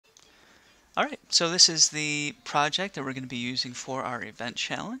Alright, so this is the project that we're going to be using for our event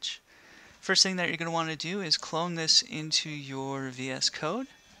challenge. First thing that you're going to want to do is clone this into your VS Code.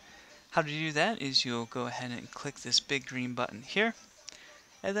 How to do that is you'll go ahead and click this big green button here,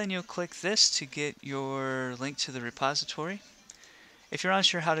 and then you'll click this to get your link to the repository. If you're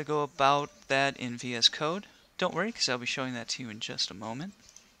unsure how to go about that in VS Code, don't worry because I'll be showing that to you in just a moment.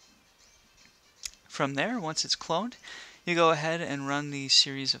 From there, once it's cloned, you go ahead and run the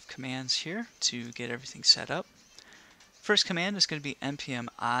series of commands here to get everything set up. First command is going to be npm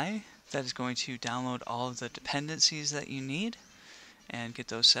I. That is going to download all of the dependencies that you need and get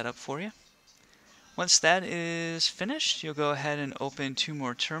those set up for you. Once that is finished, you'll go ahead and open two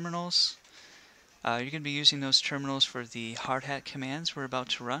more terminals. You're going to be using those terminals for the hard hat commands we're about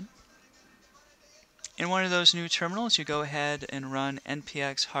to run. In one of those new terminals, you go ahead and run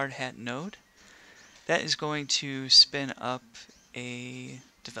npx hardhat node. That is going to spin up a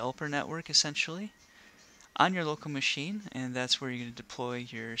developer network essentially on your local machine, and that's where you're going to deploy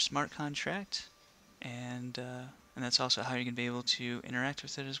your smart contract, and that's also how you're going to be able to interact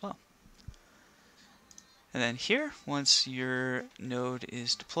with it as well. And then here, once your node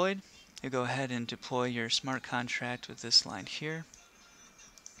is deployed, you go ahead and deploy your smart contract with this line here.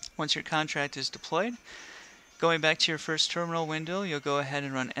 Once your contract is deployed, going back to your first terminal window, you'll go ahead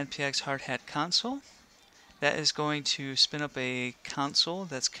and run npx hardhat console. That is going to spin up a console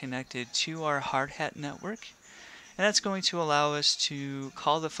that's connected to our hardhat network, and that's going to allow us to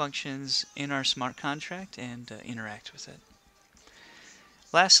call the functions in our smart contract and interact with it.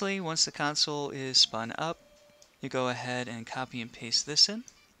 Lastly, once the console is spun up, you go ahead and copy and paste this in.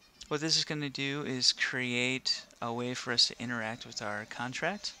 What this is going to do is create a way for us to interact with our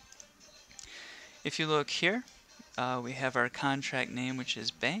contract. If you look here, we have our contract name, which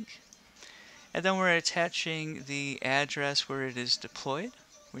is bank. And then we're attaching the address where it is deployed,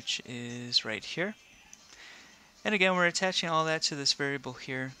 which is right here. And again, we're attaching all that to this variable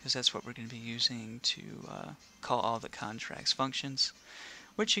here because that's what we're going to be using to call all the contracts functions,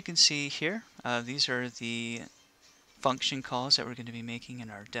 which you can see here. These are the function calls that we're going to be making in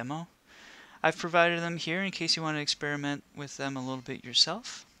our demo. I've provided them here in case you want to experiment with them a little bit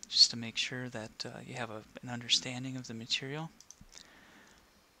yourself, just to make sure that you have an understanding of the material.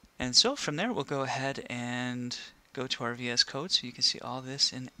 And so from there, we'll go ahead and go to our VS Code so you can see all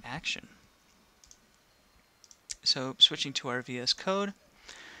this in action. So switching to our VS Code,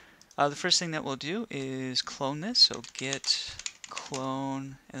 the first thing that we'll do is clone this. So git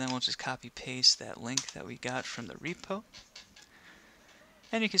clone, and then we'll just copy paste that link that we got from the repo.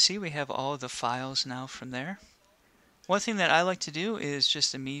 And you can see we have all of the files now from there. One thing that I like to do is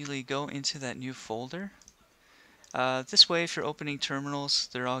just immediately go into that new folder. This way, if you're opening terminals,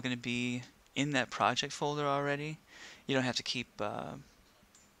 they're all going to be in that project folder already. You don't have to keep,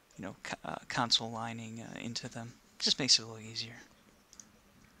 console lining into them. Just makes it a little easier.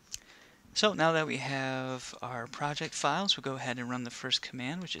 So now that we have our project files, we'll go ahead and run the first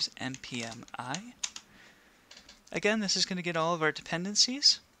command, which is npm I. Again, this is going to get all of our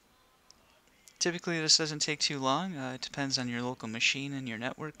dependencies. Typically, this doesn't take too long. It depends on your local machine and your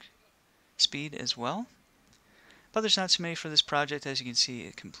network speed as well. But there's not too many for this project. As you can see,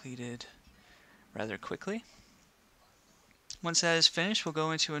 it completed rather quickly. Once that is finished, we'll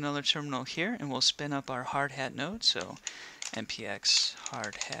go into another terminal here and we'll spin up our hardhat node. So npx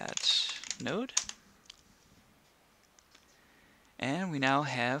hardhat node. And we now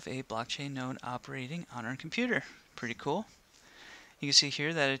have a blockchain node operating on our computer. Pretty cool. You can see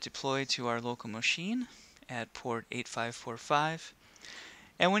here that it deployed to our local machine at port 8545.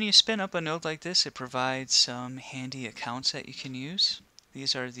 And when you spin up a node like this, it provides some handy accounts that you can use.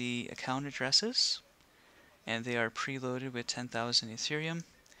 These are the account addresses, and they are preloaded with 10,000 Ethereum.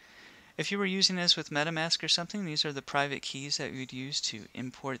 If you were using this with MetaMask or something, these are the private keys that you would use to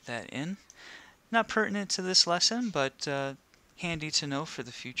import that in. Not pertinent to this lesson, but handy to know for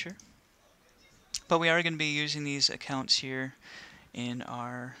the future. But we are going to be using these accounts here in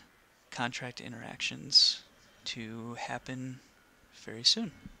our contract interactions to happen very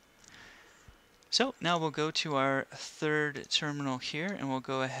soon. So now we'll go to our third terminal here and we'll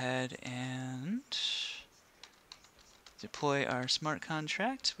go ahead and deploy our smart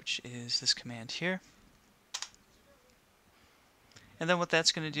contract, which is this command here. And then what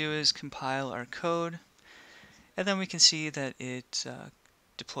that's going to do is compile our code, and then we can see that it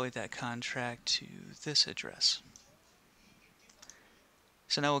deployed that contract to this address.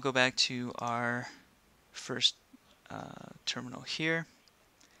 So now we'll go back to our first terminal here,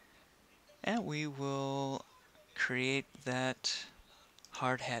 and we will create that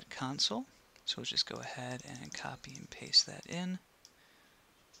hardhat console. So we'll just go ahead and copy and paste that in.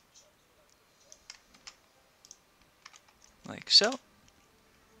 like so.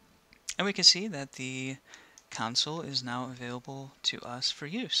 And we can see that the console is now available to us for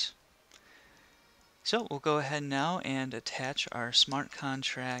use. So we'll go ahead now and attach our smart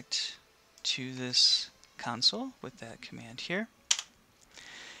contract to this console with that command here.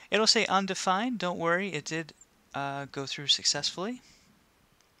 It'll say undefined. Don't worry, it did go through successfully.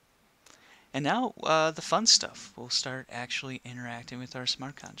 And now the fun stuff. We'll start actually interacting with our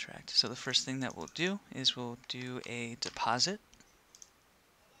smart contract. So the first thing that we'll do is we'll do a deposit.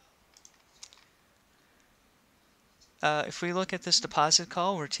 If we look at this deposit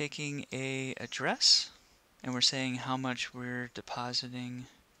call, we're taking a address and we're saying how much we're depositing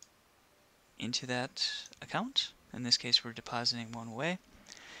into that account. In this case, we're depositing one way.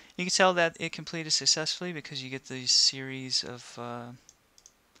 You can tell that it completed successfully because you get these series of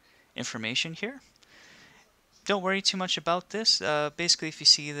information here. Don't worry too much about this. Basically, if you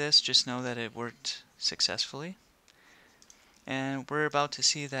see this, just know that it worked successfully. And we're about to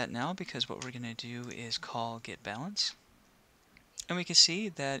see that now because what we're going to do is call getBalance. And we can see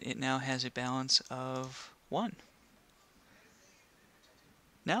that it now has a balance of 1.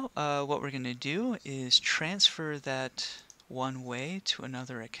 Now, what we're going to do is transfer that one way to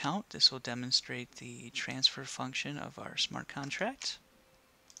another account. This will demonstrate the transfer function of our smart contract.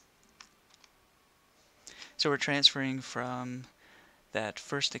 So we're transferring from that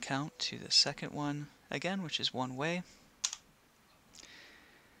first account to the second one again, which is one way.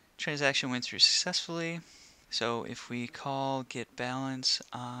 Transaction went through successfully. So if we call getBalance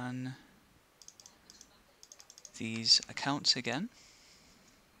on these accounts again,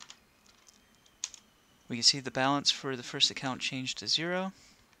 we can see the balance for the first account changed to 0.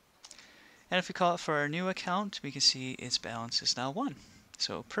 And if we call it for our new account, we can see its balance is now 1.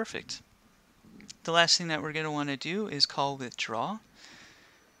 So perfect. The last thing that we're going to want to do is call withdraw,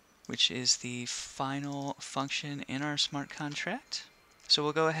 which is the final function in our smart contract. So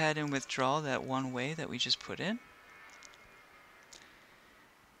we'll go ahead and withdraw that one way that we just put in.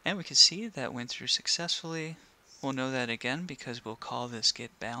 And we can see that went through successfully. We'll know that again because we'll call this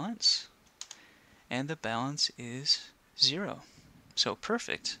getBalance. And the balance is 0. So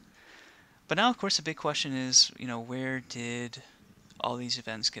perfect. But now, of course, the big question is, where did all these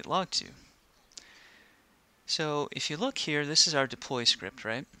events get logged to? So if you look here, this is our deploy script,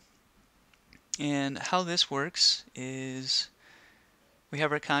 right? And how this works is we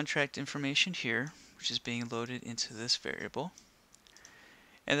have our contract information here, which is being loaded into this variable.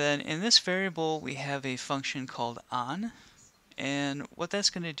 And then in this variable, we have a function called on. And what that's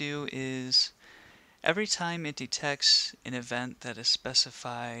going to do is every time it detects an event that is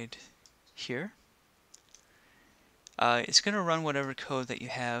specified here, it's going to run whatever code that you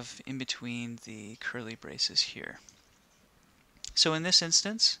have in between the curly braces here. So in this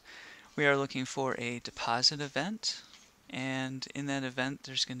instance, we are looking for a deposit event, and in that event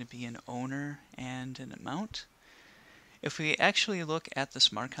there's going to be an owner and an amount. If we actually look at the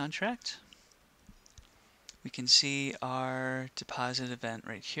smart contract, we can see our deposit event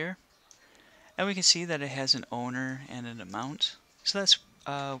right here, and we can see that it has an owner and an amount. So that's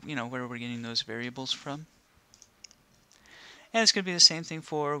where we're getting those variables from. And it's going to be the same thing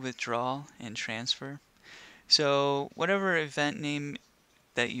for withdrawal and transfer. So whatever event name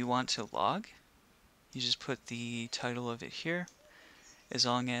that you want to log, you just put the title of it here, as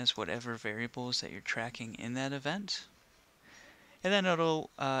long as whatever variables that you're tracking in that event. And then it'll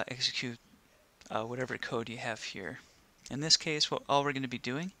execute whatever code you have here. In this case, all we're going to be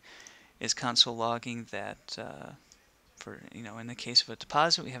doing is console logging that in the case of a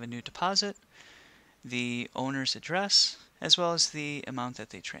deposit, we have a new deposit, the owner's address, as well as the amount that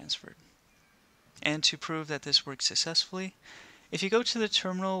they transferred. And to prove that this works successfully, if you go to the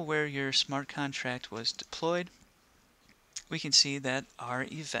terminal where your smart contract was deployed, we can see that our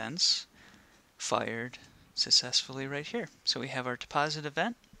events fired successfully right here. So we have our deposit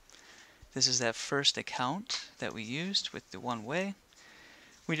event. This is that first account that we used with the one way.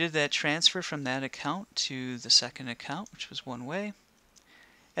 We did that transfer from that account to the second account, which was one way.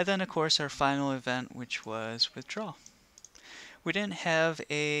 And then, of course, our final event, which was withdraw. We didn't have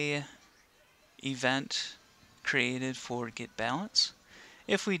a event created for getBalance.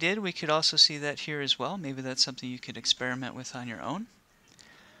 If we did, we could also see that here as well. Maybe that's something you could experiment with on your own.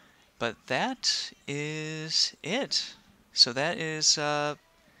 But that is it. So that is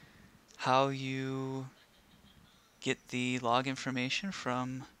how you get the log information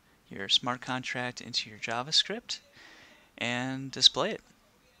from your smart contract into your JavaScript and display it.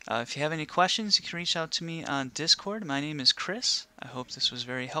 If you have any questions, you can reach out to me on Discord. My name is Chris. I hope this was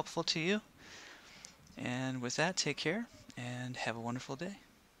very helpful to you. And with that, take care and have a wonderful day.